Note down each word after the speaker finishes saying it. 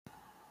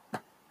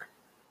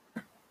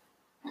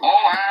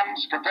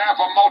Teams, prepare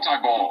for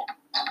multi-ball.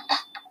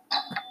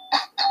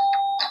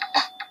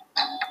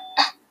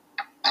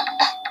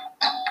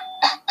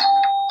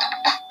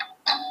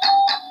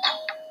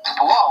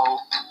 Hello,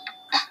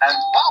 and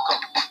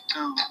welcome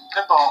to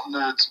Pinball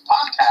Nerds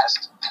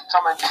Podcast,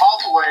 coming all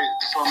the way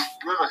from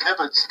River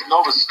Hibberts,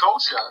 Nova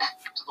Scotia,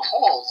 to the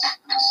holes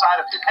in the side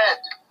of your head.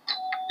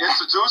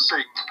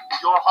 Introducing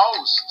your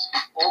host,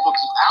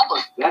 Orbital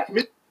Albert. That's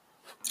me.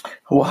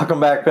 Welcome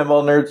back,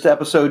 Pinball Nerds, to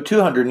episode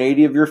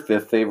 280 of your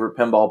fifth favorite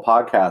pinball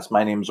podcast.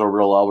 My name is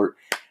Orbital Albert.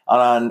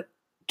 On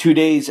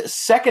today's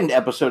second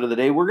episode of the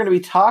day, we're going to be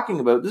talking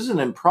about, this is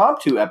an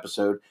impromptu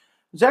episode.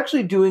 I was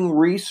actually doing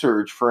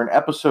research for an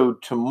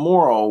episode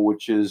tomorrow,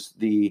 which is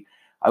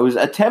I was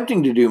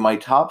attempting to do my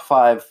top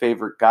 5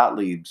 favorite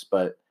Gottliebs,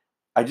 but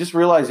I just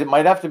realized it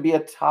might have to be a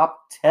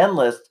top 10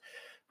 list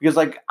because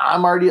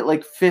I'm already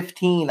at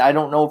 15. I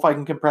don't know if I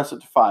can compress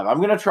it to 5. I'm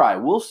going to try.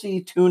 We'll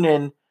see. Tune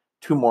in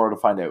tomorrow to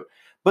find out.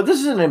 But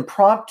this is an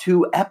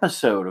impromptu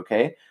episode,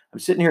 okay? I'm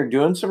sitting here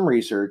doing some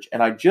research,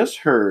 and I just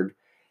heard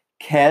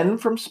Ken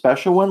from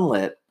Special When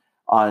Lit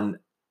on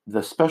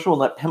the Special When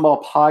Lit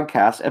Pinball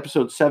Podcast,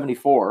 episode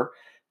 74.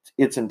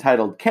 It's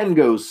entitled, Ken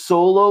Goes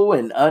Solo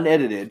and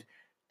Unedited.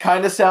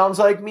 Kind of sounds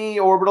like me,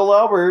 Orbital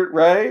Albert,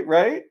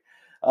 right?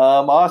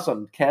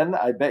 Awesome. Ken,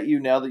 I bet you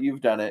now that you've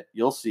done it,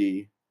 you'll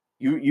see.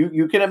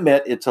 You can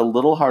admit it's a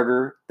little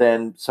harder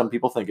than some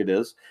people think it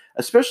is,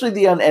 especially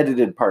the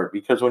unedited part,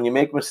 because when you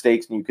make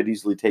mistakes and you could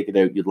easily take it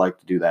out, you'd like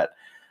to do that.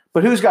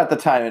 But who's got the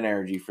time and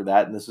energy for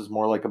that? And this is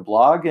more like a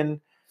blog,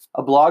 and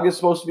a blog is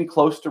supposed to be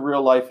close to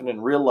real life, and in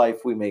real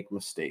life, we make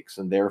mistakes,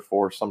 and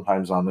therefore,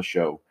 sometimes on the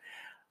show,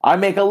 I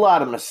make a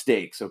lot of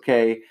mistakes,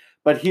 okay?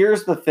 But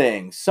here's the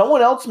thing.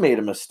 Someone else made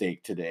a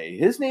mistake today.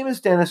 His name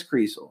is Dennis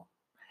Kriesel,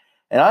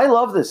 and I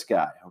love this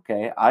guy,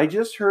 okay? I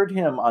just heard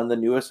him on the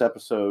newest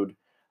episode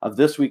of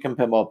This Week in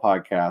Pinball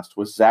podcast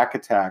with Zach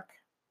Attack,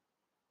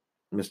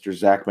 Mr.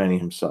 Zach Meny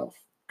himself,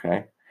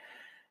 okay?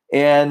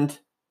 And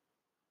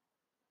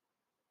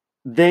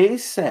they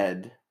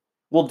said,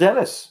 well,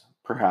 Dennis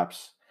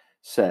perhaps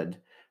said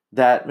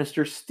that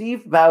Mr.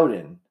 Steve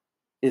Bowden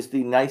is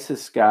the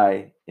nicest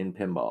guy in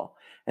pinball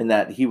and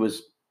that he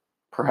was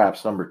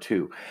perhaps number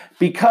 2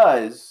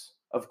 because,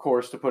 of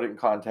course, to put it in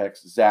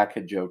context, Zach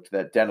had joked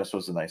that Dennis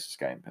was the nicest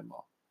guy in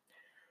pinball.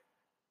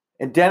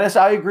 And Dennis,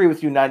 I agree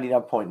with you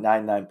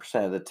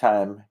 99.99% of the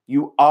time.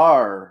 You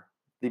are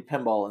the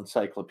pinball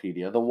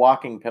encyclopedia, the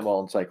walking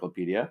pinball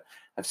encyclopedia.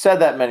 I've said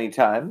that many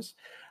times.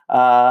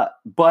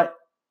 But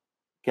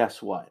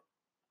guess what?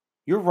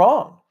 You're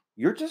wrong.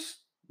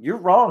 You're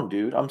wrong,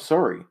 dude. I'm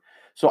sorry.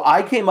 So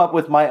I came up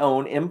with my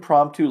own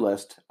impromptu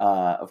list,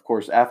 of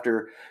course,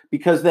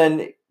 because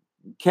then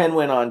Ken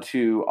went on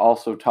to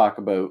also talk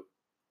about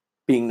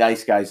being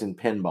nice guys in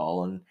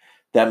pinball and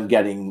them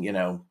getting,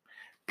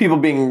 people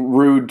being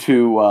rude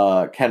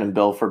to Ken and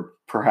Bill for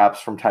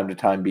perhaps from time to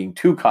time being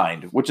too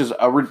kind, which is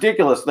a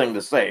ridiculous thing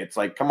to say. It's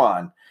like, come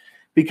on,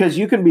 because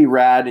you can be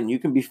rad and you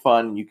can be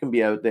fun and you can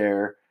be out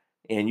there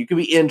and you can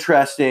be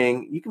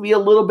interesting. You can be a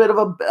little bit of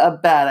a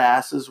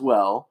badass as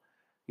well.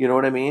 You know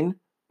what I mean?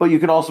 But you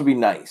can also be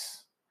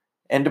nice.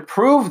 And to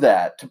prove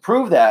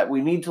that,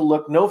 we need to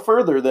look no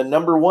further than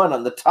number 1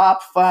 on the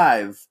top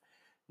 5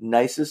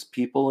 nicest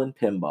people in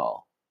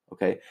pinball.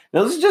 Okay.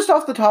 Now, this is just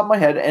off the top of my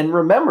head. And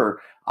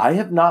remember, I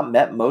have not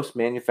met most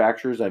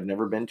manufacturers. I've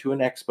never been to an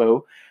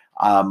expo.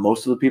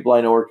 Most of the people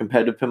I know are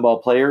competitive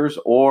pinball players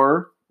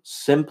or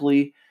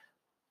simply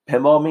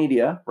pinball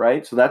media,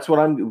 right? So that's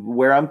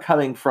where I'm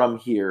coming from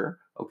here.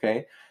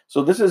 Okay.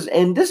 So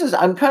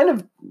I'm kind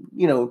of,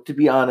 to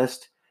be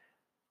honest,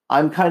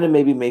 I'm kind of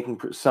maybe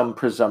making some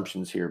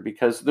presumptions here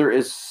because there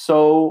is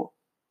so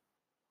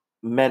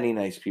many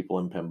nice people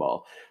in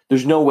pinball.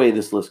 There's no way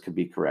this list could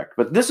be correct,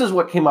 but this is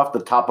what came off the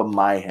top of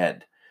my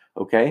head.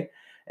 Okay.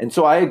 And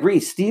so I agree,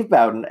 Steve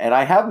Bowden, and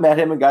I have met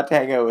him and got to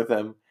hang out with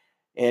him,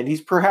 and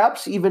he's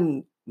perhaps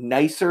even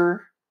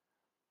nicer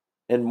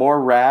and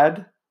more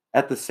rad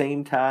at the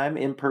same time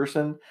in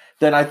person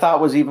than I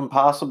thought was even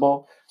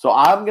possible. So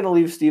I'm going to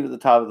leave Steve at the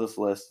top of this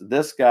list.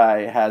 This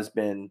guy has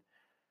been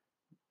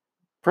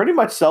pretty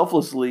much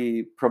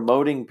selflessly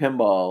promoting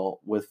pinball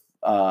with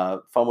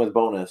Fun with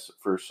Bonus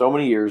for so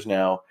many years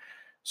now,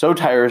 so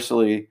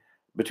tirelessly,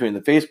 between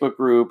the Facebook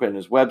group and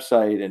his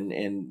website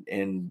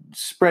and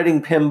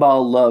spreading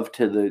pinball love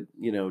to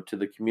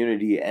the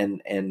community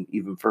and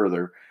even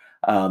further.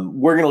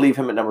 We're going to leave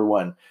him at number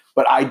 1,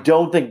 but I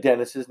don't think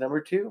Dennis is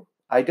number 2.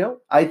 I don't.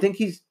 I think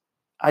he's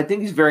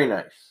very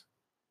nice.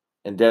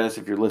 And Dennis,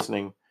 if you're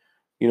listening,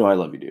 I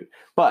love you, dude.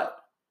 But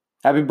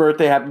happy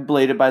birthday, happy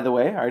belated, by the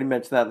way. I already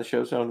mentioned that in the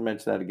show, so I don't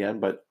mention that again,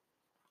 but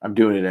I'm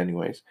doing it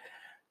anyways.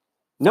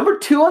 Number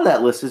 2 on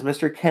that list is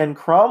Mr. Ken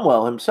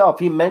Cromwell himself.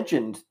 He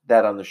mentioned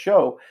that on the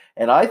show,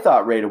 and I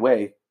thought right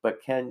away,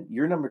 but Ken,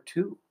 you're number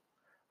 2.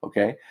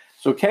 Okay?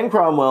 So Ken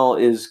Cromwell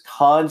is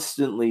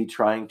constantly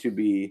trying to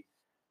be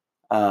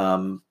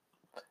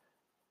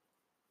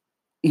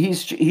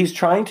he's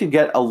trying to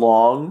get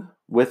along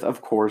with,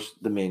 of course,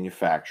 the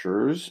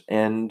manufacturers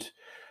and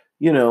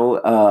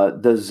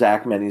the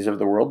Zach Mennies of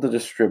the world, the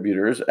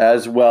distributors,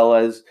 as well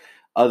as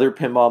other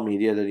pinball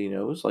media that he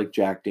knows, like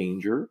Jack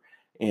Danger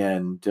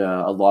and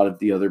a lot of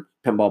the other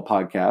pinball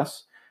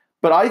podcasts.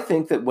 But I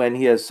think that when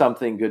he has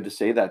something good to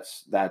say,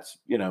 that's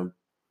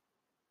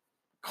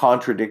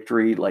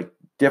contradictory, like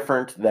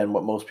different than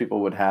what most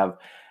people would have,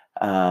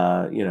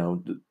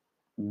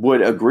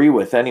 would agree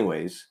with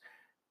anyways,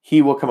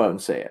 he will come out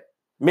and say it.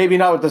 Maybe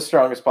not with the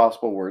strongest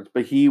possible words,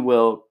 but he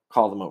will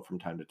call them out from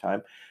time to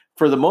time.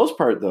 For the most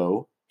part,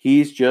 though,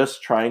 he's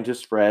just trying to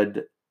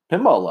spread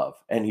pinball love,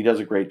 and he does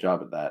a great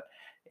job at that.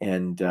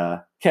 And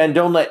Ken,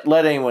 don't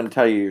let anyone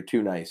tell you you're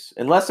too nice,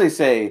 unless they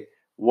say,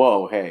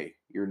 "Whoa, hey,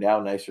 you're now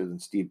nicer than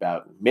Steve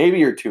Bowden." Maybe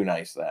you're too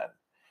nice then,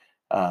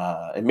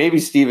 and maybe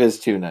Steve is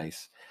too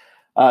nice.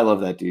 I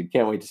love that dude.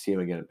 Can't wait to see him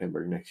again at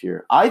Pinburgh next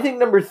year. I think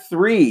number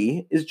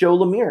 3 is Joe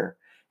Lemire,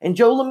 and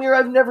Joe Lemire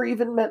I've never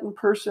even met in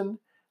person.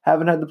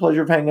 Haven't had the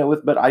pleasure of hanging out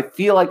with, but I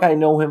feel like I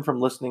know him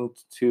from listening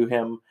to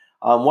him.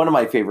 One of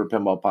my favorite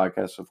pinball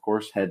podcasts, of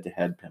course, Head to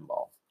Head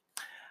Pinball.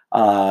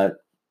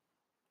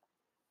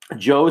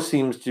 Joe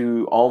seems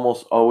to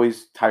almost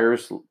always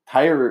tirelessly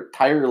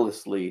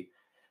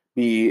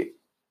be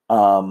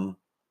trying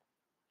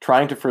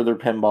to further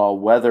pinball,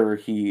 whether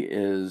he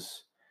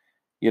is,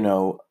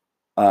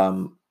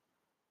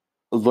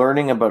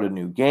 learning about a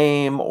new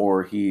game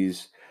or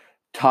he's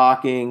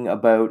talking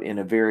about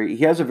he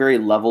has a very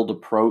leveled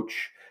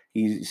approach.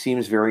 He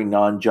seems very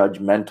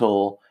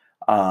non-judgmental,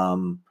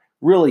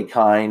 really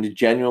kind,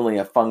 genuinely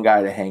a fun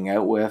guy to hang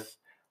out with.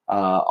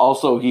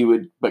 Also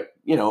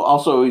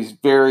he's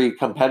very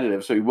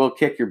competitive, so he will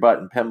kick your butt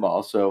in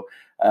pinball. So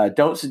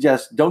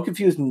don't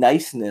confuse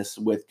niceness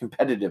with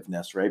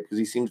competitiveness, right? Because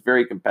he seems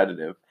very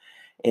competitive.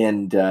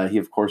 And he,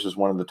 of course, is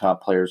one of the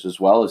top players as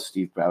well as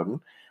Steve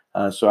Bowden.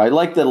 So I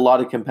like that a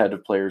lot of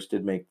competitive players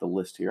did make the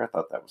list here. I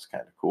thought that was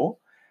kind of cool.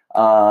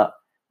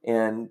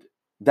 And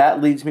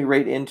that leads me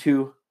right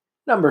into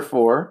number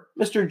 4,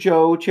 Mr.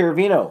 Joe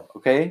Chervino.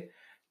 Okay.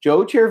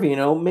 Joe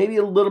Chervino, maybe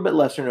a little bit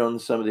lesser known than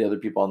some of the other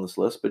people on this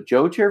list, but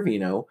Joe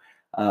Chervino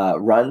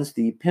runs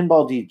the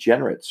Pinball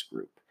Degenerates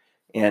group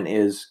and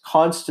is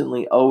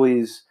constantly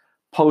always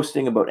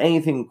posting about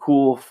anything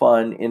cool,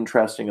 fun,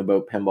 interesting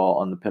about pinball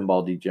on the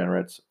Pinball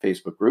Degenerates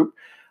Facebook group.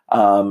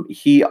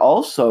 He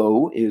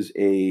also is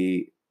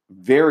a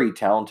very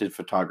talented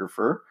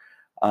photographer.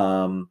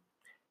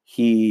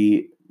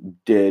 He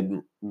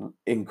did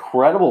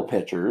incredible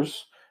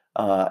pictures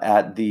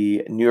at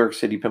the New York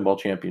City Pinball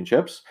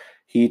Championships.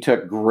 He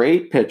took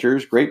great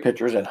pictures,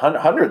 and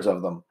hundreds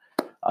of them.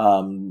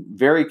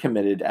 Very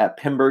committed at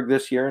Pinburgh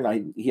this year, and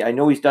I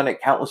know he's done at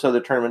countless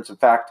other tournaments. In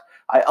fact,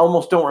 I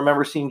almost don't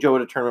remember seeing Joe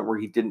at a tournament where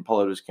he didn't pull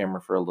out his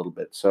camera for a little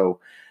bit. So,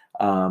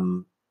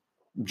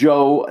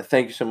 Joe,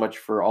 thank you so much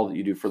for all that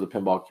you do for the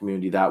pinball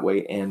community that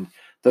way. And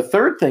the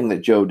third thing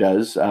that Joe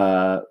does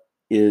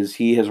is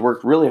he has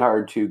worked really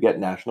hard to get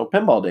National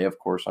Pinball Day, of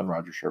course, on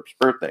Roger Sharp's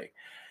birthday.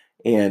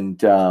 And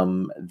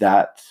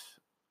that,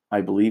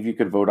 I believe you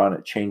could vote on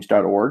at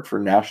change.org for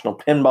National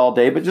Pinball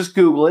Day, but just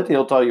Google it.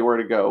 He'll tell you where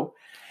to go.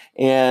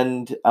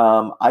 And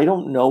I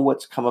don't know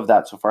what's come of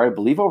that so far. I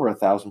believe over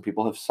 1,000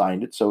 people have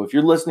signed it. So if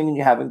you're listening and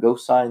you haven't, go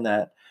sign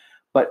that.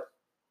 But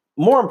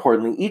more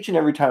importantly, each and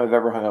every time I've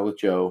ever hung out with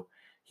Joe,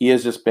 he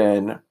has just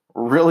been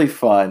really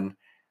fun,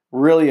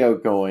 really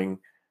outgoing,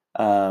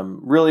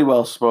 really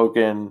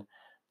well-spoken,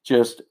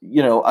 just,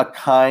 a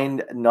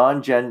kind,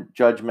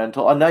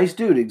 non-judgmental, a nice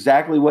dude,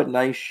 exactly what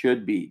nice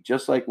should be,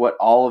 just like what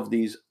all of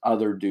these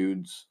other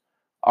dudes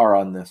are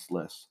on this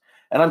list.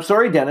 And I'm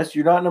sorry, Dennis,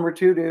 you're not number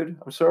 2, dude.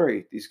 I'm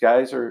sorry. These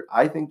guys are,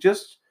 I think,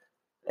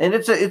 and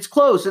it's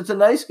close. It's a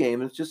nice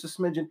game. It's just a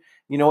smidgen.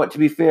 You know what? To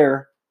be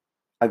fair,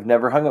 I've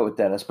never hung out with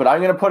Dennis, but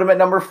I'm going to put him at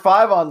number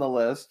 5 on the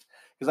list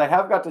because I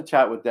have got to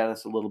chat with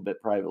Dennis a little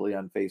bit privately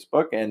on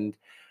Facebook, and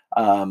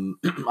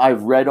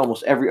I've read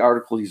almost every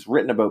article he's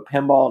written about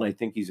pinball, and I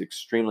think he's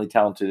extremely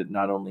talented at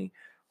not only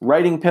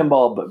writing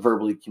pinball, but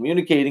verbally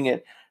communicating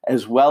it,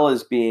 as well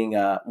as being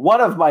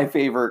one of my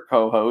favorite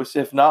co-hosts,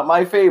 if not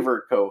my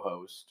favorite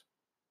co-host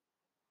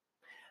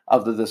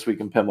of the This Week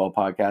in Pinball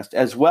podcast,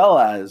 as well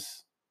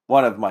as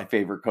one of my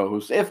favorite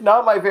co-hosts, if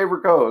not my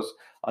favorite co-host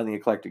on the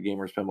Eclectic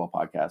Gamers Pinball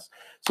podcast.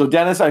 So,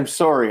 Dennis, I'm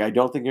sorry. I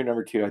don't think you're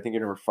number 2. I think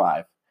you're number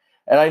 5.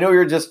 And I know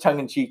you're just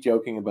tongue-in-cheek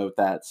joking about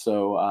that.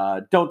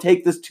 So don't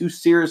take this too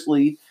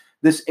seriously.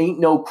 This ain't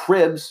no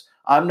cribs.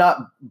 I'm not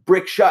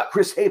brick shot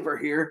Chris Haber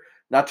here.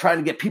 Not trying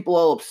to get people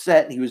all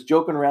upset. He was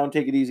joking around.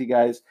 Take it easy,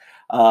 guys.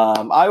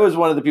 I was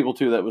one of the people,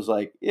 too, that was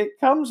like, it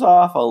comes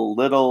off a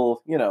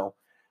little,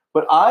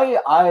 But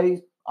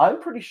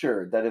I'm pretty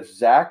sure that if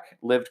Zach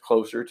lived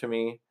closer to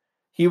me,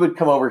 he would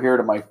come over here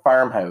to my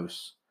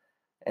farmhouse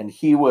and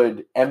he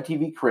would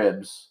MTV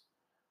Cribs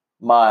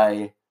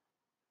my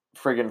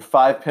friggin'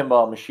 5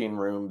 pinball machine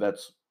room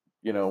that's,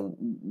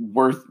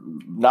 worth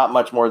not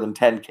much more than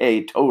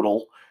 $10K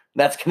total.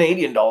 That's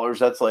Canadian dollars.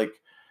 That's like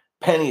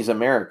pennies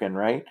American,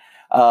 right?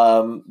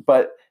 And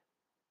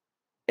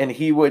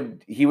he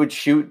would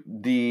shoot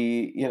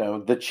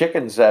the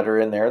chickens that are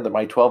in there,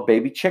 my 12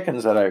 baby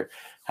chickens that I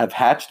have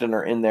hatched and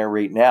are in there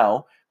right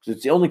now, because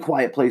it's the only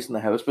quiet place in the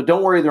house. But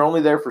don't worry, they're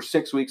only there for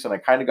 6 weeks, and I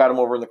kind of got them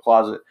over in the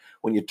closet.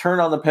 When you turn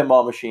on the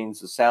pinball machines,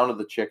 the sound of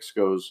the chicks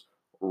goes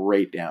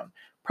right down.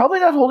 Probably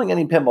not holding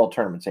any pinball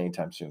tournaments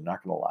anytime soon,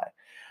 not going to lie.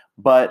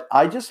 But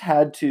I just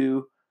had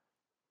to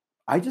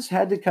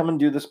come and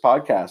do this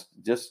podcast.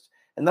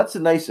 And that's the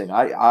nice thing.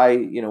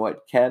 You know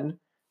what, Ken,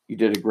 you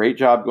did a great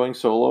job going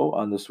solo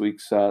on this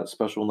week's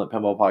Special Limit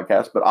Pinball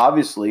podcast. But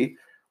obviously,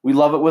 we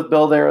love it with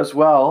Bill there as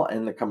well,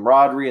 and the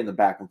camaraderie and the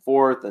back and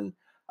forth, and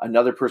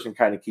another person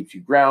kind of keeps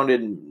you grounded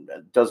and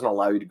doesn't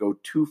allow you to go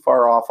too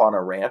far off on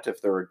a rant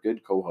if they're a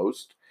good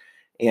co-host.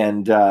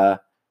 And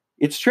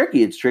it's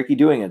tricky. It's tricky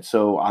doing it.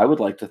 So I would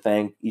like to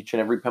thank each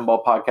and every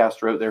pinball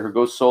podcaster out there who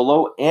goes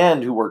solo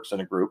and who works in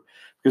a group,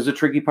 because the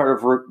tricky part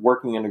of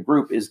working in a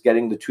group is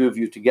getting the two of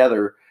you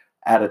together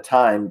at a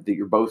time that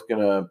you're both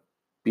going to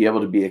be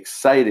able to be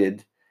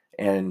excited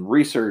and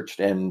researched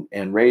and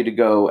ready to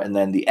go, and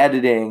then the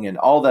editing and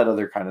all that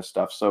other kind of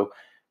stuff. So,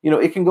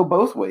 it can go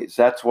both ways.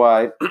 That's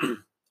why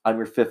I'm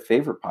your 5th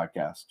favorite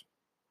podcast,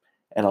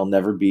 and I'll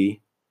never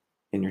be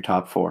in your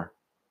top 4,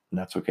 and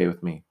that's okay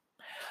with me.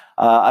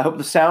 I hope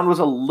the sound was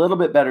a little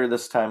bit better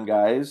this time,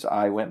 guys.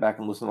 I went back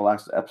and listened to the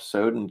last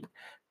episode and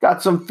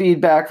got some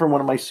feedback from one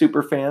of my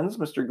super fans,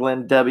 Mr.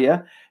 Glenn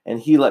W., and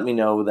he let me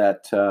know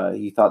that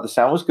he thought the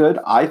sound was good.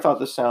 I thought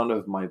the sound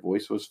of my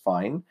voice was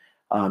fine.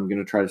 I'm going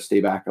to try to stay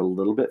back a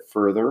little bit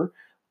further,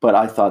 but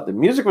I thought the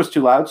music was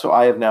too loud, so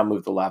I have now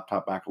moved the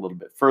laptop back a little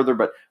bit further,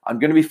 but I'm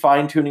going to be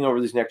fine-tuning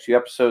over these next few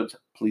episodes.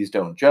 Please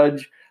don't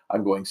judge.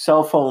 I'm going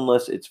cell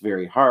phoneless. It's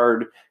very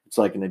hard. It's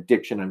like an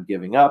addiction I'm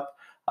giving up.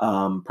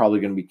 Probably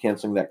going to be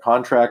canceling that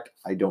contract.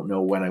 I don't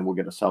know when I will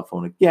get a cell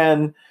phone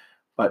again,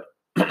 but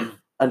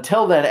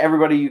until then,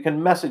 everybody, you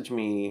can message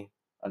me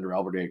under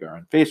Albert Agar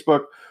on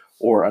Facebook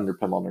or under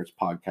Pinball Nerds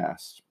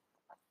Podcast.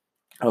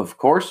 Of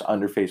course,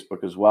 under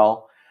Facebook as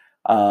well.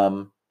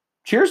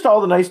 Cheers to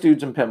all the nice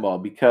dudes in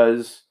pinball,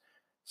 because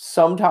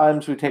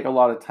sometimes we take a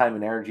lot of time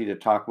and energy to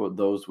talk about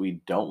those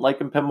we don't like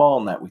in pinball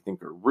and that we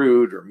think are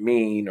rude or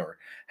mean or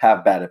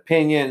have bad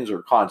opinions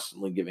or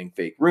constantly giving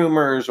fake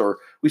rumors, or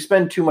we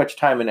spend too much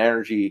time and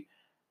energy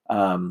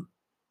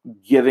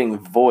giving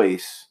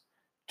voice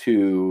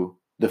to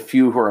the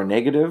few who are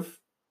negative,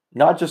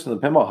 not just in the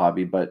pinball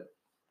hobby, but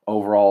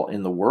overall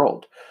in the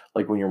world.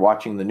 Like when you're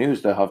watching the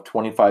news, they'll have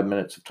 25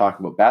 minutes of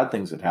talking about bad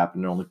things that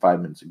happen and only 5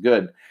 minutes of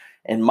good.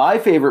 And my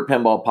favorite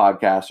pinball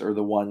podcasts are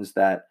the ones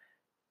that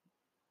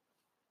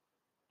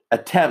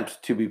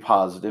attempt to be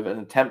positive and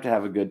attempt to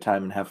have a good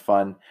time and have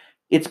fun.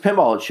 It's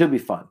pinball. It should be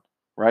fun,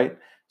 right?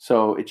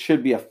 So it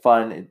should be a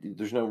fun.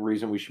 There's no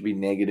reason we should be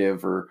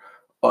negative or,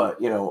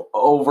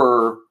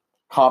 over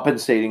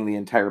compensating the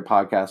entire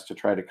podcast to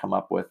try to come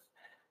up with,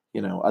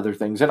 other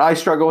things. And I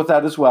struggle with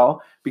that as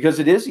well, because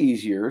it is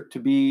easier to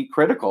be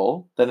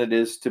critical than it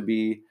is to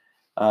be,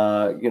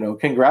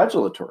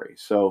 congratulatory.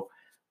 So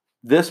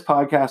this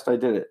podcast, I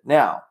did it.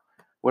 Now,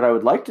 what I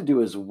would like to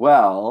do as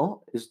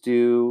well is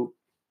do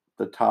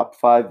the top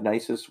 5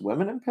 nicest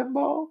women in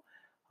pinball.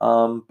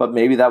 But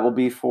maybe that will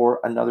be for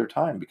another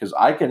time, because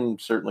I can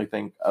certainly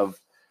think of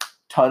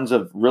tons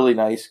of really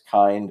nice,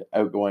 kind,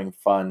 outgoing,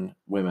 fun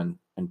women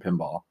in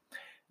pinball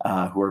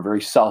who are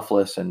very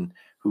selfless and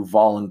who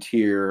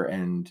volunteer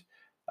and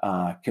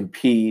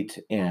compete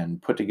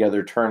and put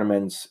together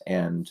tournaments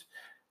and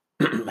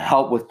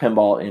help with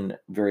pinball in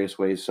various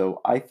ways. So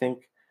I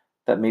think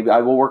that maybe I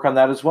will work on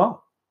that as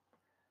well.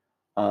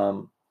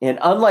 And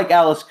unlike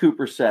Alice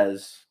Cooper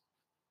says,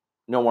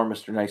 no more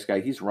Mr. Nice Guy,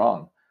 he's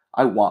wrong.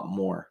 I want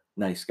more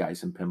nice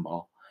guys in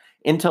pinball.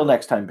 Until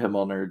next time,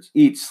 pinball nerds,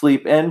 eat,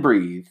 sleep, and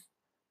breathe.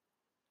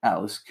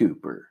 Alice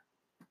Cooper.